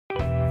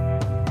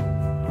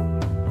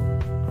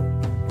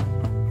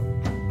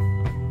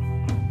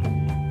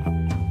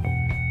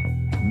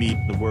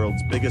Meet the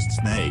world's biggest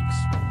snakes.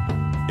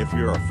 If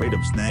you're afraid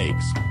of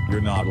snakes, you're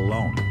not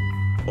alone.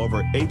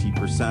 Over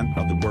 80%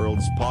 of the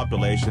world's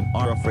population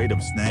are afraid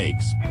of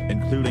snakes,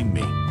 including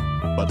me.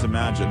 But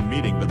imagine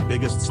meeting the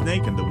biggest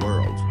snake in the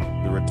world,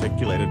 the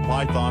reticulated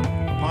python,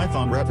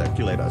 Python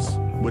reticulatus,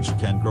 which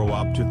can grow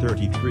up to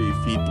 33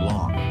 feet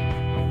long.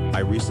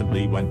 I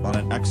recently went on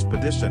an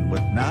expedition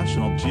with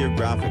National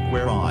Geographic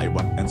where I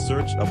went in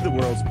search of the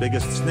world's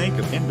biggest snake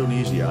in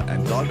Indonesia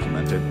and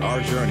documented our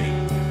journey.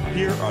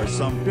 Here are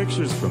some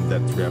pictures from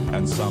that trip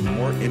and some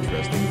more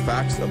interesting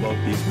facts about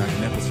these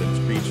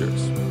magnificent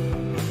creatures.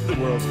 The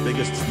world's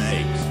biggest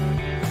snakes.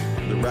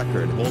 The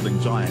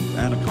record-holding giant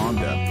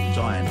anaconda.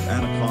 Giant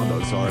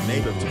anacondas are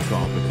native to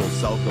tropical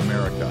South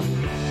America.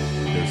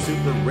 They're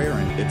super rare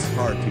and it's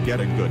hard to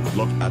get a good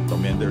look at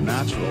them in their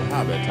natural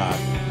habitat,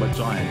 but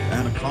giant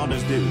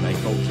anacondas do make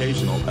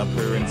occasional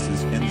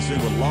appearances in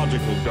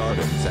zoological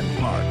gardens and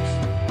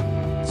parks.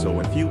 So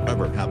if you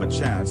ever have a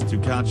chance to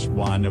catch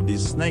one of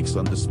these snakes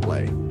on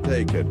display,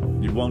 take it,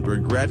 you won't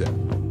regret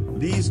it.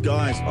 These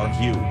guys are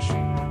huge.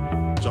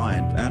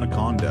 Giant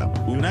anaconda,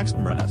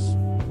 unimaginably.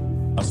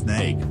 A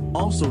snake,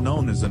 also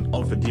known as an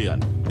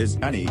ophidian, is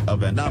any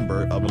of a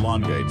number of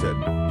elongated,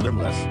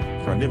 limbless,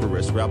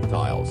 carnivorous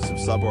reptiles of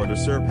suborder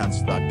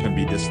Serpents that can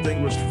be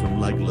distinguished from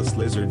legless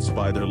lizards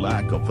by their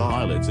lack of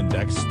eyelids and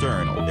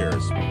external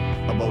ears.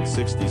 About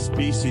 60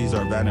 species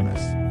are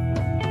venomous.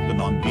 The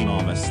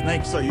non-venomous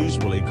snakes are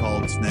usually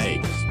called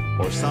snakes,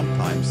 or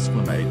sometimes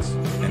squamates,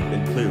 and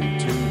include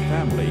two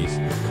families,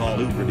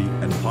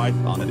 Colubridae and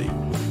Pythonidae.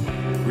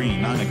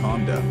 Green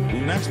anaconda,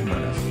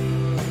 unimaginably.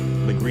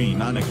 The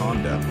green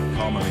anaconda,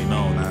 commonly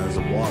known as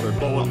a water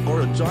boa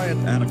or a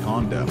giant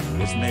anaconda,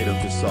 is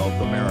native to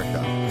South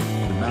America.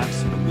 The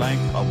maximum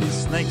length of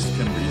these snakes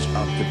can reach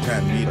up to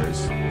 10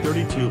 meters,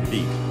 32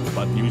 feet,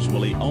 but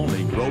usually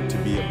only grow to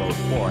be about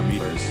 4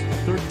 meters,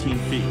 13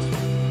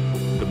 feet.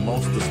 The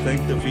most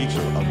distinctive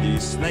feature of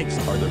these snakes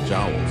are their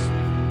jowls.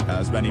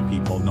 As many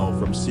people know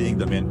from seeing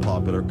them in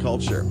popular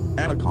culture,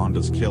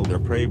 anacondas kill their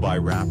prey by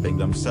wrapping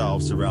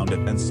themselves around it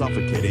and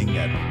suffocating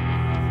it.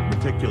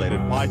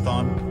 Reticulated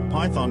python,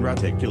 Python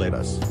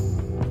reticulatus.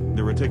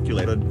 The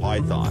reticulated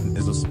python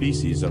is a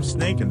species of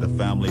snake in the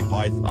family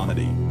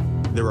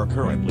Pythonidae. There are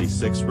currently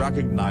 6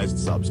 recognized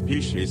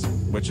subspecies,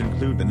 which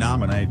include the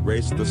nominate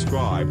race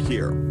described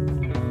here.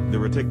 The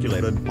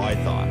reticulated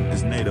python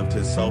is native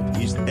to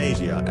Southeast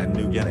Asia and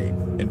New Guinea,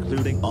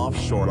 including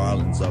offshore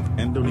islands of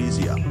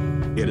Indonesia.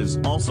 It is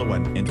also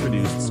an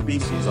introduced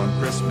species on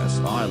Christmas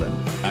Island,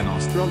 an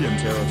Australian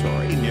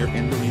territory near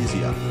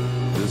Indonesia.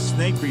 The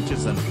snake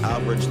reaches an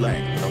average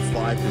length of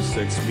 5 to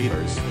 6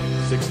 meters,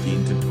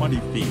 16 to 20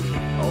 feet,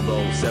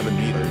 although 7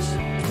 meters,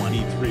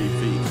 23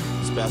 feet,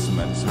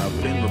 specimens have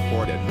been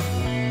reported.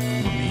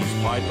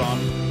 Burmese python,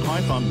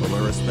 Python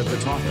mallorus.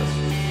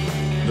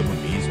 The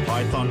Burmese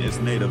python is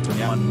native to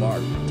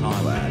Myanmar,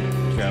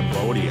 Thailand,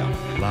 Cambodia,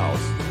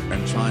 Laos,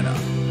 and China.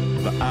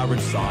 The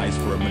average size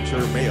for a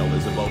mature male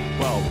is about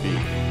 12 feet,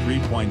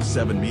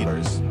 3.7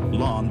 meters,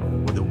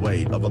 long, with a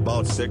weight of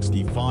about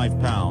 65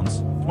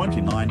 pounds,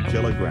 29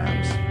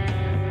 kilograms.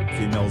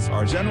 Females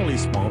are generally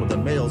smaller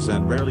than males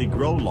and rarely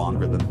grow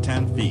longer than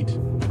 10 feet,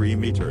 3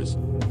 meters.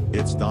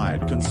 Its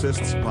diet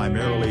consists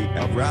primarily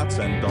of rats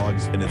and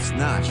dogs in its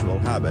natural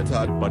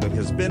habitat, but it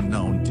has been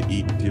known to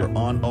eat deer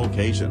on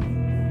occasion.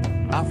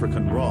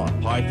 African raw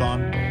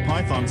python,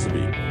 Python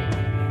sabi.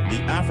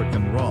 The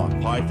African raw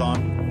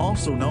python,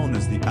 also known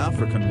as the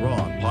African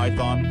raw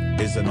python,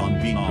 is a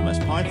non-venomous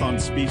python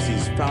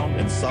species found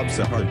in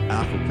sub-Saharan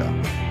Africa.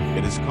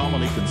 It is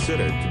commonly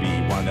considered to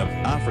be one of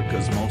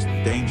Africa's most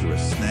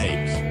dangerous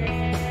snakes.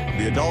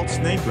 The adult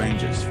snake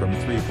ranges from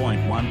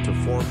 3.1 to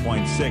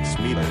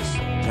 4.6 meters,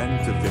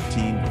 10 to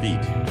 15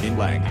 feet, in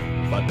length,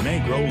 but may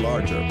grow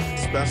larger.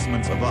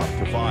 Specimens of up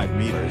to 5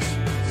 meters,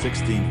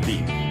 16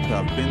 feet,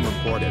 have been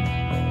reported.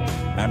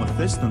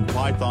 Amethystine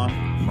python,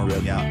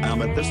 Morelia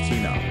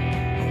amethystina.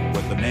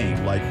 With a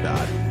name like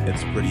that,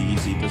 it's pretty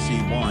easy to see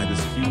why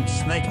this huge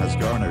snake has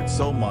garnered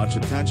so much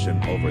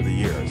attention over the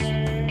years.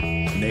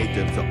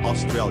 Native to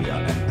Australia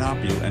and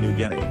Papua New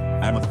Guinea,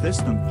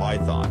 amethystine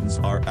pythons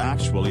are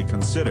actually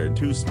considered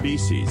 2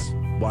 species,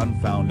 one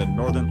found in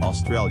northern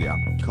Australia,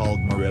 called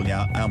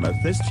Morelia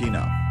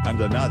amethystina, and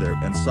another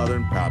in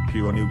southern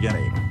Papua New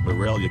Guinea,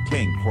 Morelia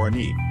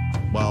kinghorni.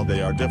 While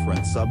they are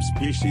different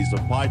subspecies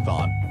of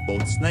python,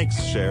 both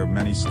snakes share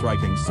many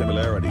striking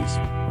similarities.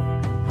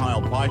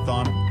 Pile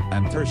python,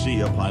 and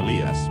Tertia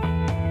pileus.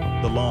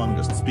 The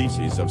longest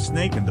species of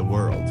snake in the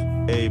world,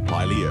 A.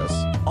 pileus,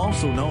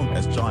 also known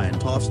as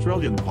giant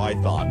Australian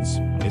pythons,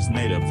 is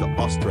native to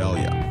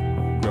Australia.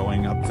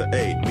 Growing up to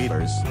 8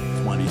 meters,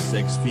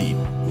 26 feet,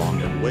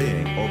 long and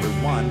weighing over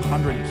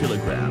 100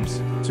 kilograms,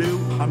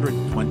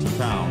 220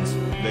 pounds,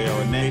 they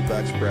are an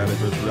apex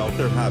predator throughout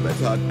their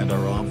habitat and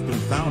are often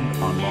found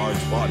on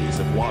large bodies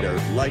of water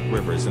like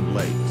rivers and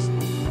lakes.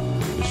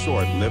 The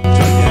short-lived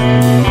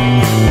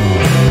gigantic